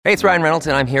Hey, it's Ryan Reynolds,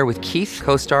 and I'm here with Keith,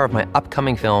 co-star of my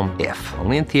upcoming film, If,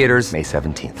 only in theaters May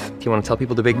 17th. Do you want to tell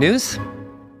people the big news?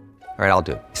 All right, I'll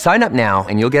do it. Sign up now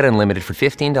and you'll get unlimited for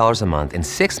 $15 a month and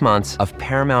 6 months of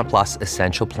Paramount Plus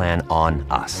Essential Plan on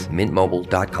us.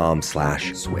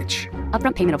 MintMobile.com/switch.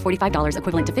 Upfront payment of $45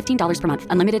 equivalent to $15 per month.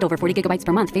 Unlimited over 40 gigabytes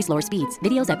per month. Face lower speeds.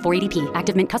 Videos at 480p.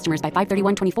 Active Mint customers by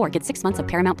 531.24 get 6 months of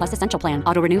Paramount Plus Essential Plan.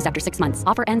 Auto renews after 6 months.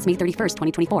 Offer ends May 31st,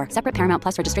 2024. Separate Paramount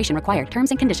Plus registration required. Terms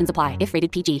and conditions apply if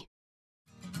rated PG.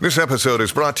 This episode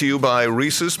is brought to you by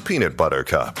Reese's Peanut Butter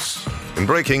Cups. In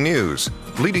breaking news,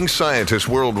 leading scientists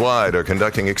worldwide are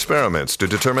conducting experiments to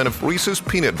determine if Reese's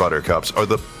Peanut Butter Cups are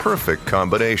the perfect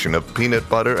combination of peanut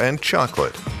butter and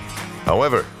chocolate.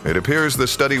 However, it appears the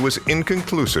study was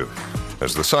inconclusive,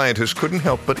 as the scientists couldn't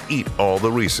help but eat all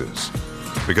the Reese's.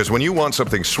 Because when you want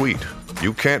something sweet,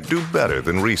 you can't do better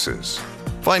than Reese's.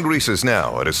 Find Reese's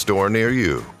now at a store near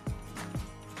you.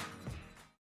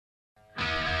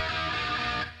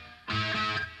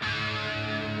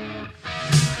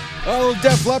 A little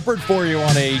Def Leppard for you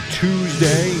on a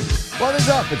Tuesday. What is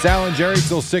up? It's Alan Jerry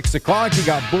till 6 o'clock. You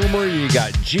got Boomer, you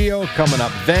got Gio coming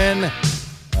up then.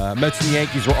 Mets and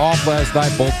Yankees were off last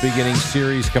night, both beginning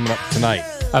series coming up tonight.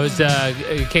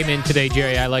 I came in today,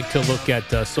 Jerry. I like to look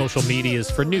at social medias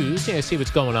for news, see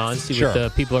what's going on, see what the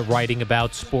people are writing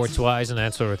about sports-wise and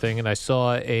that sort of thing. And I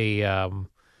saw a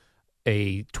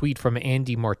tweet from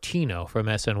Andy Martino from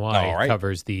SNY.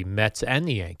 Covers the Mets and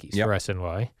the Yankees for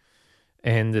SNY.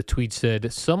 And the tweet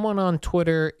said, "Someone on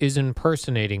Twitter is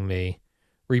impersonating me,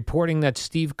 reporting that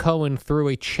Steve Cohen threw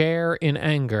a chair in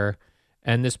anger,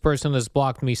 and this person has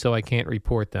blocked me so I can't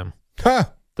report them.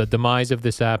 The demise of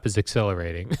this app is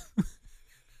accelerating."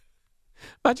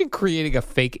 Imagine creating a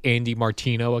fake Andy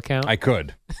Martino account. I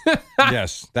could.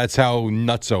 Yes, that's how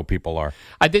nutso people are.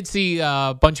 I did see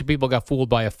a bunch of people got fooled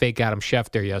by a fake Adam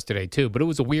Schefter yesterday, too, but it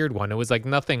was a weird one. It was like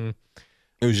nothing.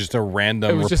 It was just a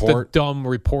random report? It was just a dumb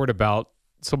report about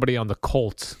somebody on the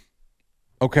Colts.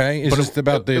 Okay. Is this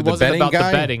about the betting guy? It wasn't about the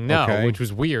betting, no, which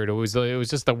was weird. It was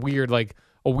just a weird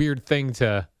thing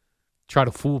to try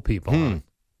to fool people on.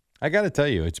 I got to tell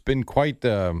you, it's been quite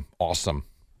awesome.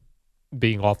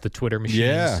 Being off the Twitter machines.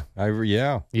 Yeah.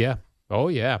 Yeah. Oh,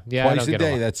 yeah. Twice a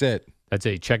day, that's it. That's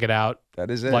it. Check it out. That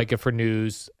is it. Like it for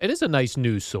news. It is a nice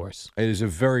news source. It is a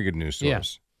very good news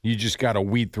source. Yeah. You just got to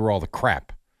weed through all the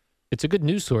crap. It's a good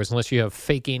news source unless you have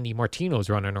fake Andy Martinos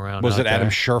running around. Was it there. Adam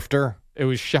Schefter? It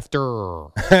was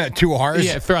Schefter. 2 R's?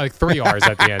 Yeah, like 3 R's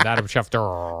at the end. Adam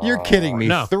Schefter. You're kidding me.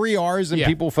 No. 3 R's and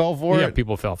people fell for it? Yeah,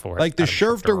 people fell for it. Like the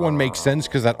Schefter one makes sense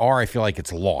because that R, I feel like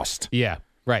it's lost. Yeah,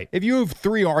 right. If you have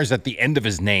 3 R's at the end of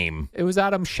his name. It was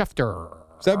Adam Schefter.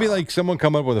 So that'd be like someone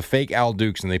come up with a fake Al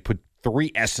Dukes and they put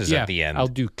 3 S's at the end. Al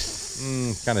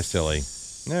Dukes. Kind of silly.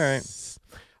 All right.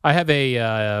 I have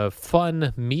a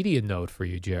fun media note for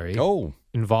you, Jerry. Oh.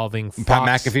 Involving Fox. Pat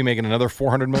McAfee making another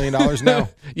 $400 million now?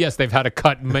 Yes, they've had to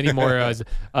cut many more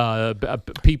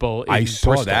people in I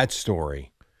saw Bristol. that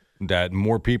story, that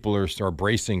more people are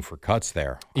bracing for cuts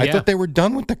there. Yeah. I thought they were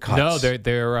done with the cuts. No,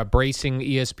 they're bracing.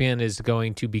 ESPN is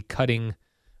going to be cutting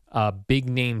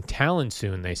big-name talent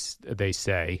soon, they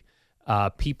say.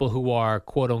 People who are,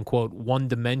 quote-unquote,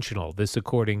 one-dimensional. This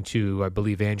according to, I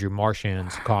believe, Andrew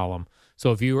Marchand's column.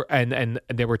 So if you were, and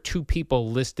there were 2 people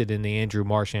listed in the Andrew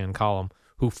Marchand column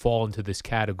who fall into this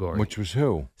category. Which was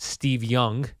who? Steve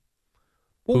Young.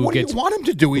 Well, what do you want him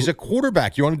to do? He's a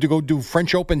quarterback. You want him to go do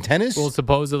French Open tennis? Well,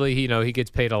 supposedly, he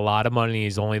gets paid a lot of money.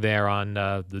 He's only there on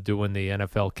doing the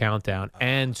NFL countdown.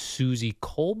 And Susie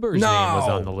Colbert's name was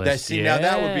on the list. Now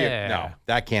that would be no,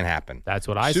 that can't happen. That's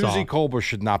what I saw. Susie Colbert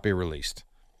should not be released.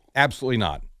 Absolutely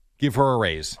not. Give her a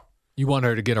raise. You want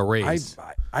her to get a raise?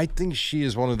 I think she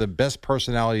is one of the best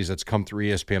personalities that's come through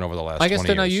ESPN over the last 20 years. I guess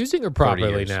they're not using her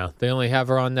properly now. They only have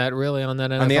her on that NFL on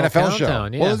the NFL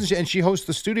countdown. show. Yeah. Well, and she hosts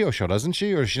the studio show, doesn't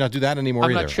she? Or does she not do that anymore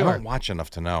I'm either? not sure. I don't watch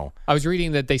enough to know. I was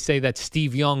reading that they say that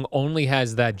Steve Young only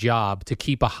has that job to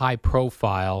keep a high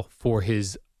profile for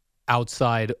his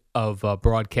outside of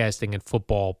broadcasting and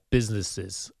football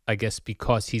businesses. I guess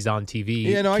because he's on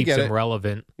TV, keeps him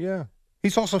relevant. Yeah.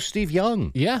 He's also Steve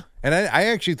Young. Yeah. And I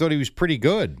actually thought he was pretty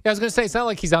good. Yeah, I was going to say, it's not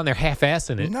like he's on there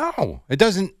half-assing it. No. It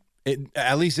doesn't.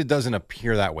 At least it doesn't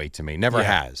appear that way to me. Never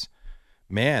has.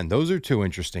 Man, those are 2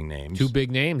 interesting names. 2 big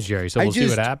names, Jerry, so we'll see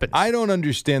what happens. I don't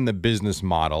understand the business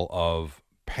model of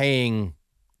paying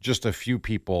just a few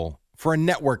people for a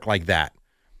network like that,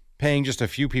 paying just a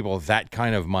few people that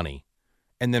kind of money,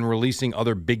 and then releasing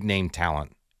other big-name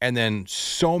talent, and then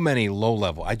so many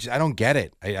low-level. I don't get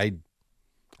it. I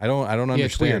don't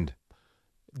understand.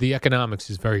 The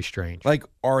economics is very strange. Like,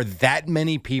 are that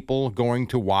many people going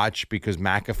to watch because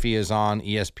McAfee is on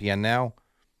ESPN now?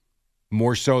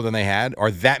 more so than they had?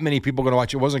 Are that many people going to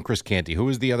watch? It wasn't Chris Canty. Who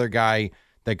was the other guy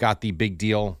that got the big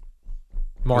deal?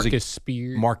 Marcus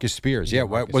Spears. Marcus Spears. Yeah,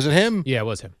 Marcus was it him? Yeah, it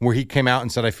was him. Where he came out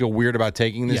and said, I feel weird about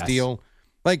taking this Yes. deal.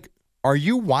 Like, are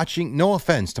you watching? No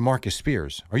offense to Marcus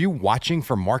Spears. Are you watching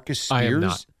for Marcus Spears? I am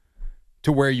not.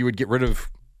 To where you would get rid of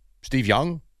Steve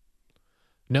Young?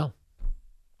 No.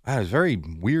 That was very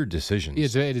weird decisions.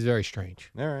 It is very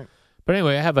strange. All right. But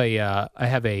anyway, I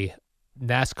have a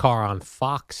NASCAR on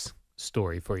Fox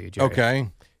story for you, Jerry. Okay.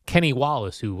 Kenny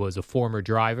Wallace, who was a former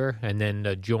driver and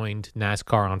then joined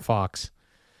NASCAR on Fox,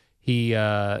 he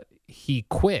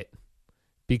quit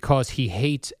because he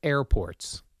hates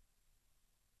airports.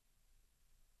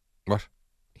 What?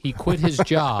 He quit his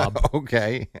job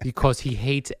Okay. because he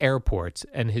hates airports,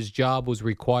 and his job was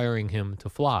requiring him to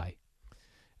fly.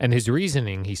 And his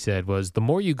reasoning, he said, was the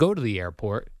more you go to the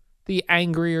airport, the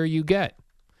angrier you get.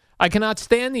 I cannot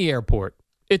stand the airport.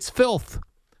 It's filth.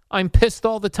 I'm pissed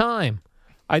all the time.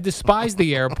 I despise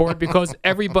the airport because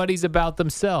everybody's about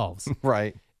themselves.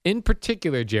 Right. In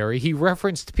particular, Jerry, he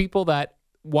referenced people that,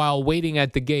 while waiting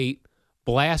at the gate,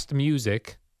 blast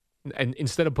music. And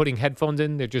instead of putting headphones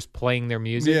in, they're just playing their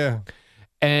music. Yeah.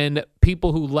 And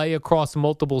people who lay across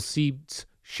multiple seats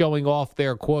showing off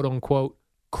their quote-unquote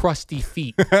crusty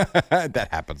feet. That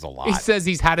happens a lot. He says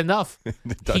he's had enough. It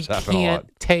does He happen a can't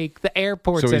lot. take the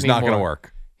airports So he's anymore. not going to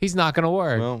work. He's not going to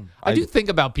work. Well, I do think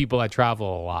about people that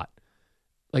travel a lot.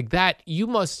 Like that, you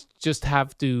must just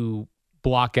have to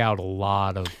block out a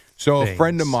lot of So things. a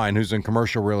friend of mine who's in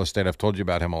commercial real estate, I've told you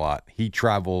about him a lot. He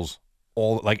travels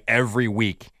every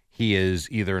week. He is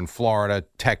either in Florida,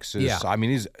 Texas. Yeah. I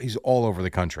mean, he's all over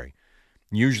the country.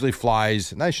 Usually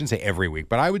flies, and I shouldn't say every week,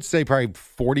 but I would say probably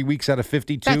 40 weeks out of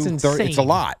 52. That's 30, insane. it's a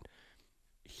lot.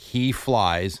 He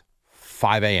flies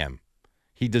 5 a.m.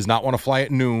 He does not want to fly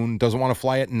at noon, doesn't want to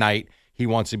fly at night. He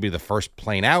wants to be the first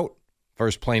plane out,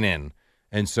 first plane in.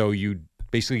 And so you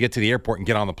basically get to the airport and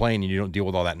get on the plane and you don't deal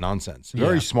with all that nonsense.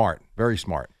 Very Yeah. smart. Very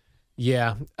smart.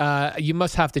 Yeah. You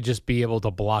must have to just be able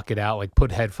to block it out, like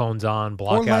put headphones on,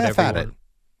 block Or out laugh at everyone. it.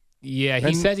 Yeah, he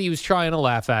And- said he was trying to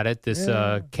laugh at it, this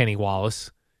Kenny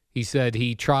Wallace. He said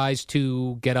he tries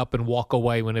to get up and walk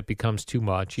away when it becomes too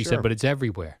much. He Sure. said, but it's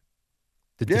everywhere.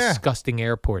 The Yeah. disgusting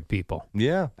airport people.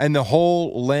 Yeah. And the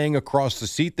whole laying across the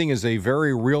seat thing is a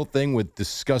very real thing with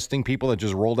disgusting people that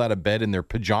just rolled out of bed in their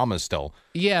pajamas still.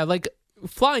 Yeah, like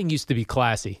flying used to be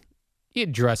classy.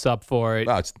 You'd dress up for it.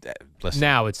 Well, listen,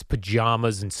 Now it's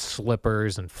pajamas and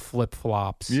slippers and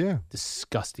flip-flops. Yeah.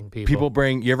 Disgusting people.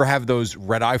 you ever have those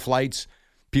red-eye flights?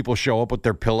 People show up with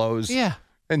their pillows Yeah.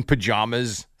 and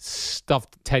pajamas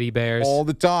Stuffed teddy bears. all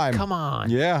the time. Come on.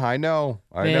 Yeah, I know.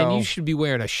 I Man, know. you should be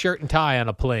wearing a shirt and tie on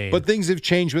a plane. But things have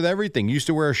changed with everything. You used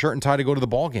to wear a shirt and tie to go to the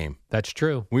ball game. That's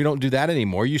true. We don't do that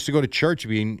anymore. You used to go to church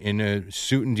being in a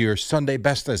suit and do your Sunday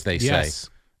best, as they say. Yes.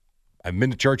 I've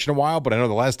been to church in a while, but I know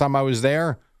the last time I was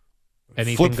there,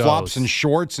 Anything flip-flops goes. and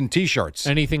shorts and T-shirts.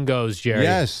 Anything goes, Jerry.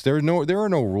 Yes, there are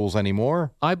no rules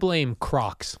anymore. I blame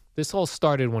Crocs. This all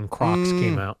started when Crocs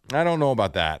came out. I don't know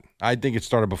about that. I think it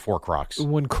started before Crocs.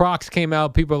 When Crocs came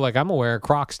out, people were like, I'm going to wear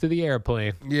Crocs to the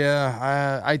airplane.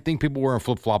 Yeah, I think people wearing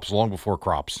flip-flops long before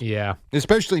Crocs. Yeah,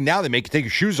 Especially now they make you take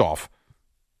your shoes off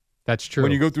that's true.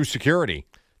 when you go through security.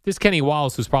 This Kenny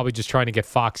Wallace was probably just trying to get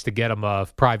Fox to get him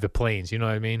private planes. You know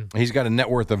what I mean? He's got a net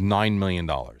worth of $9 million.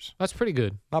 That's pretty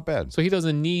good. Not bad. So he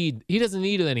doesn't need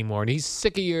it anymore, and he's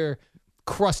sick of your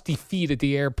crusty feet at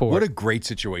the airport. What a great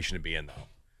situation to be in, though.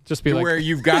 Just be like, Where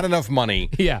you've got enough money.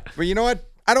 yeah. But you know what?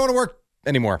 I don't want to work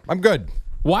anymore. I'm good.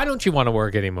 Why don't you want to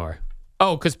work anymore?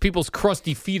 Oh, because people's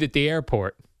crusty feet at the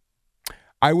airport.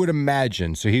 I would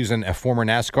imagine. So he's a former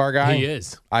NASCAR guy. He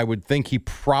is. I would think he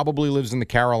probably lives in the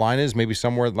Carolinas, maybe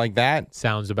somewhere like that.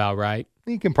 Sounds about right.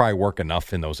 He can probably work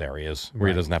enough in those areas where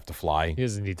he Right. doesn't have to fly. He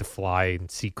doesn't need to fly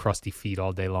and see crusty feet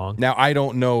all day long. Now, I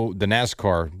don't know the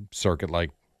NASCAR circuit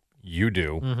like you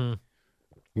do. Mm-hmm.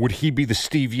 Would he be the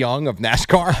Steve Young of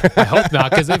NASCAR? I hope not,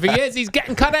 because if he is, he's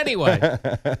getting cut anyway.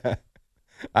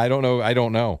 I don't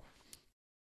know.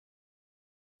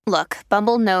 Look,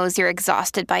 Bumble knows you're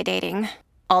exhausted by dating.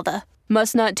 All the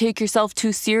must not take yourself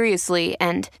too seriously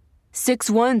and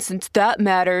 6'1" since that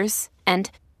matters. And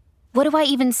what do I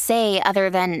even say other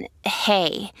than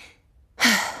hey?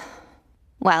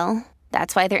 Well,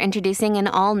 that's why they're introducing an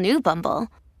all-new Bumble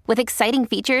with exciting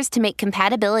features to make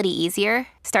compatibility easier,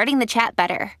 starting the chat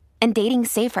better, and dating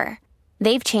safer.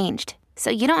 They've changed, so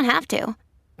you don't have to.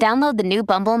 Download the new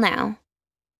Bumble now.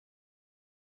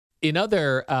 In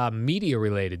other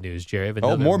media-related news, Jerry, I have Oh,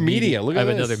 another more media. Look at I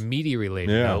have this. another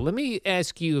media-related Yeah. note. Let me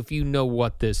ask you if you know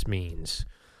what this means.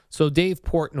 So Dave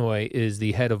Portnoy is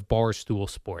the head of Barstool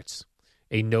Sports.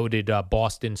 a noted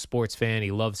Boston sports fan.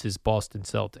 He loves his Boston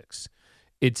Celtics.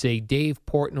 It's a Dave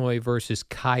Portnoy versus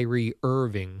Kyrie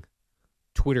Irving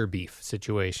Twitter beef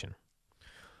situation.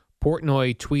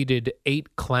 Portnoy tweeted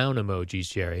 8 clown emojis,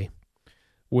 Jerry,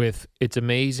 with, "It's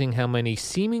amazing how many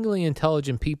seemingly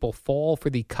intelligent people fall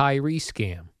for the Kyrie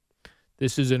scam."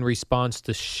 This is in response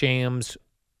to Shams.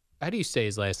 How do you say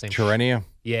his last name? Chirenia?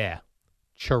 Yeah.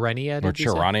 Chirenia? Or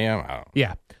Chirania? Oh.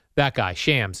 Yeah, that guy,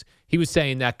 Shams. He was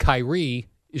saying that Kyrie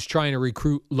is trying to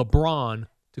recruit LeBron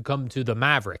to come to the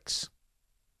Mavericks.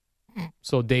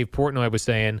 So Dave Portnoy was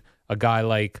saying a guy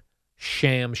like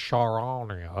Shams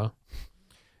Charania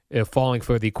falling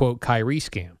for the, quote, Kyrie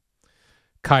scam.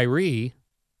 Kyrie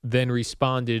then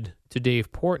responded to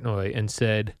Dave Portnoy and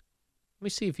said, let me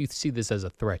see if you see this as a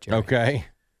threat, Jerry. Okay.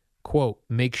 Quote,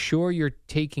 "Make sure you're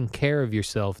taking care of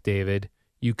yourself, David.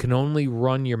 You can only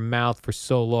run your mouth for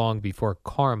so long before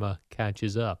karma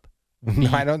catches up."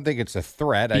 No, I don't think it's a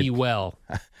threat. Be well.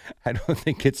 I don't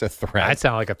think it's a threat. That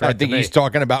sounds like a threat. I think he's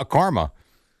talking about karma.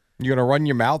 You're going to run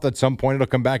your mouth. At some point, it'll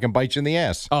come back and bite you in the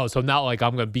ass. Oh, so not like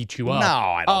I'm going to beat you up. No,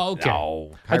 I don't. Oh, okay.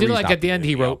 No. I did Kyrie's like not at the end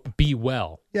he beating you wrote, up. "Be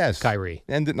well." Yes. Kyrie.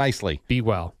 End it nicely. Be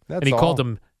well. That's and he all. called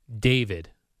him David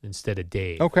instead of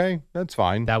Dave. Okay, that's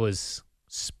fine. That was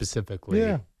specifically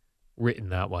Yeah. written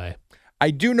that way.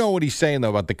 I do know what he's saying, though,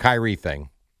 about the Kyrie thing,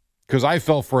 because I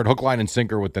fell for it hook, line, and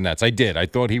sinker with the Nets. I did. I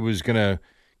thought he was going to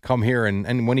come here,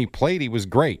 and when he played, he was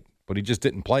great, but he just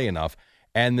didn't play enough.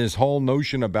 And this whole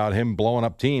notion about him blowing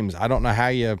up teams, I don't know how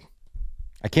I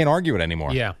can't argue it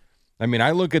anymore. Yeah. I mean,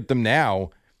 I look at them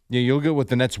now, you look at what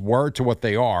the Nets were to what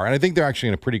they are, and I think they're actually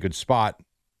in a pretty good spot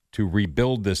to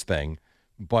rebuild this thing.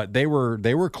 But they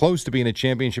were close to being a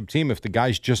championship team if the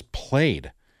guys just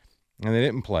played, and they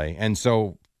didn't play. And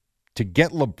so to get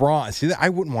LeBron, see, I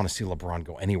wouldn't want to see LeBron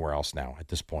go anywhere else now at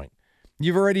this point.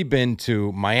 You've already been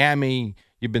to Miami,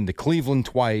 you've been to Cleveland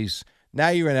twice. Now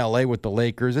you're in LA with the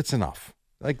Lakers. It's enough.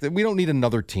 Like, we don't need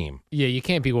another team. Yeah, you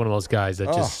can't be one of those guys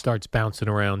that just starts bouncing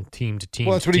around team to team.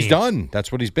 Well, that's what he's done.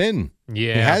 That's what he's been.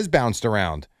 Yeah. He has bounced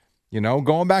around. You know,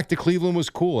 going back to Cleveland was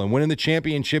cool, and winning the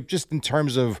championship just in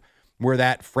terms of where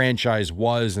that franchise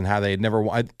was and how they had never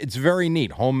won. It's very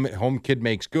neat. Home kid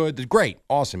makes good. It's great.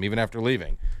 Awesome, even after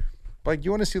leaving. But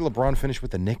you want to see LeBron finish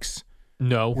with the Knicks?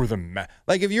 No. Or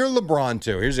like, if you're LeBron,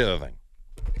 too, here's the other thing.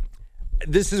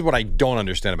 This is what I don't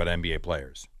understand about NBA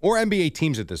players or NBA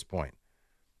teams at this point.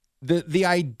 The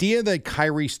idea that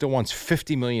Kyrie still wants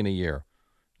 $50 million a year,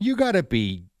 you got to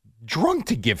be drunk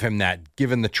to give him that,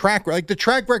 given the track. Like, the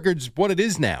track record's what it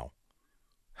is now.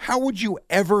 How would you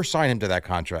ever sign him to that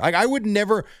contract? Like, I would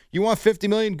never. You want $50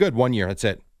 million? Good, 1 year. That's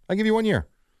it. I'll give you 1 year.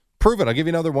 Prove it. I'll give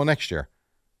you another one next year.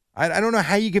 I don't know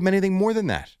how you give him anything more than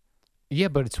that. Yeah,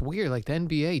 but it's weird. Like, the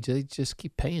NBA, they just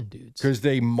keep paying dudes. Because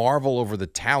they marvel over the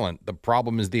talent. The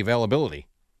problem is the availability.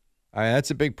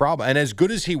 That's a big problem. And as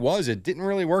good as he was, it didn't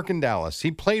really work in Dallas.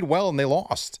 He played well, and they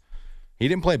lost. He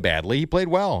didn't play badly. He played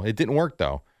well. It didn't work,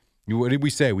 though. What did we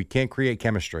say? We can't create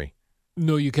chemistry.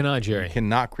 No, you cannot, Jerry. You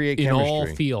cannot create in chemistry. all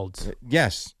fields.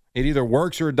 Yes. It either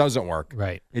works or it doesn't work.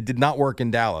 Right. It did not work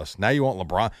in Dallas. Now you want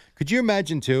LeBron. Could you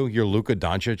imagine, too, you're Luka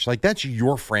Doncic? Like, that's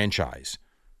your franchise.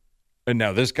 And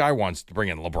now this guy wants to bring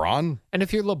in LeBron? And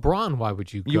if you're LeBron, why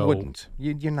would you go? You wouldn't.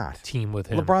 You're not. Team with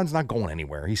him. LeBron's not going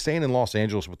anywhere. He's staying in Los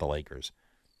Angeles with the Lakers.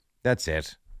 That's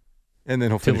it. And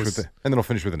then he'll finish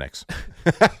with the Knicks.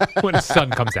 When his son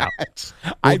comes out.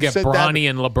 We'll get Bronny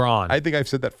and LeBron. I think I've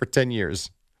said that for 10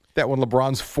 years. That when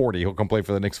LeBron's 40, he'll come play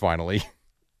for the Knicks finally.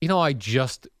 You know, I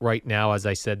just right now, as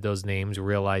I said those names,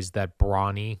 realized that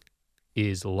Bronny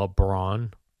is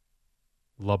LeBron.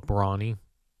 LeBronny.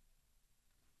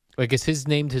 Like, is his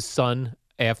named his son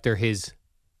after his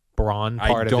Bron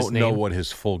part of his name? I don't know what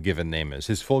his full given name is.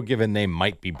 His full given name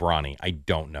might be Bronny. I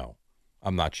don't know.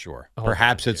 I'm not sure.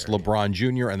 Perhaps it's LeBron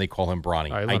Jr. and they call him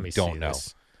Bronny. Right, I don't know.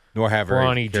 Nor have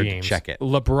Bronny I James. Check it.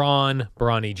 LeBron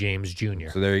Bronny James Jr.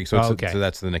 So there you go. So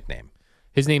that's the nickname.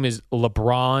 His name is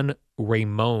LeBron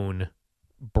Ramon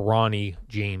Bronny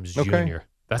James Jr.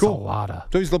 That's cool. a lot of.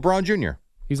 So he's LeBron Jr.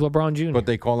 He's LeBron Jr. But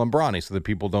they call him Bronny so that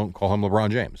people don't call him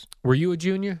LeBron James. Were you a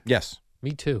junior? Yes.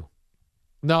 Me too.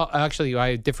 No, actually, I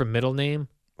had a different middle name.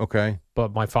 Okay.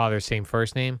 But my father's same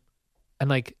first name. And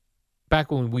like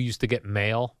back when we used to get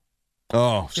mail.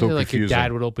 Oh, so like confusing. your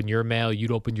dad would open your mail,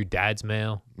 you'd open your dad's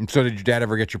mail. So did your dad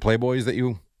ever get your Playboys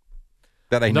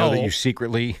that I know that you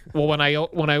secretly? Well, when I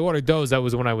ordered those, that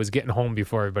was when I was getting home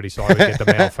before everybody, so I would get the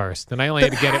mail first. And I only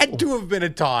had to get it. There had to have been a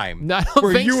time No, I don't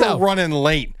where think you so. were running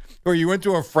late, or you went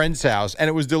to a friend's house and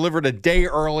it was delivered a day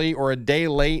early or a day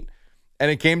late, and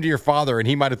it came to your father, and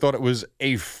he might have thought it was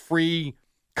a free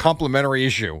complimentary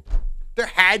issue. There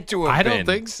had to have been. I don't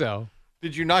think so.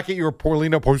 Did you not get your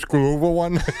Paulina Poskova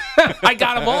one? I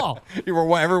got them all.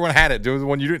 Everyone had it. There was the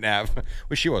one you didn't have.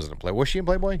 Well, she wasn't in Playboy. Was she in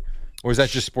Playboy? Or was that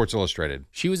just Sports Illustrated?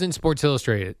 She was in Sports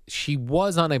Illustrated. She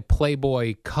was on a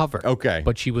Playboy cover. Okay.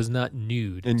 But she was not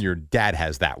nude. And your dad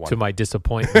has that one. To my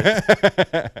disappointment.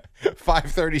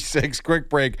 5:36, quick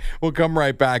break. We'll come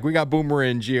right back. We got Boomer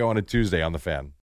and Gio on a Tuesday on The Fan.